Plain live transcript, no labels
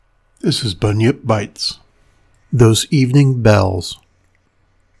This is Bunyip Bites. Those evening bells.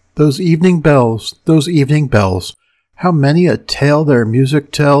 Those evening bells, those evening bells, how many a tale their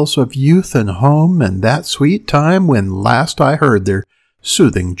music tells of youth and home and that sweet time when last I heard their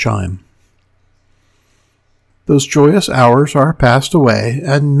soothing chime. Those joyous hours are passed away,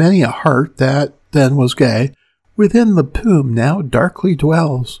 and many a heart that then was gay within the tomb now darkly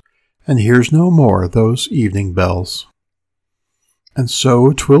dwells, and hears no more those evening bells. And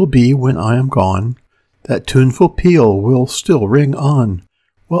so 'twill be when I am gone, that tuneful peal will still ring on,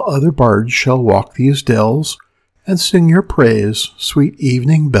 while other bards shall walk these dells, and sing your praise, sweet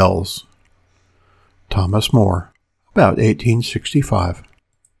evening bells. Thomas Moore, about 1865.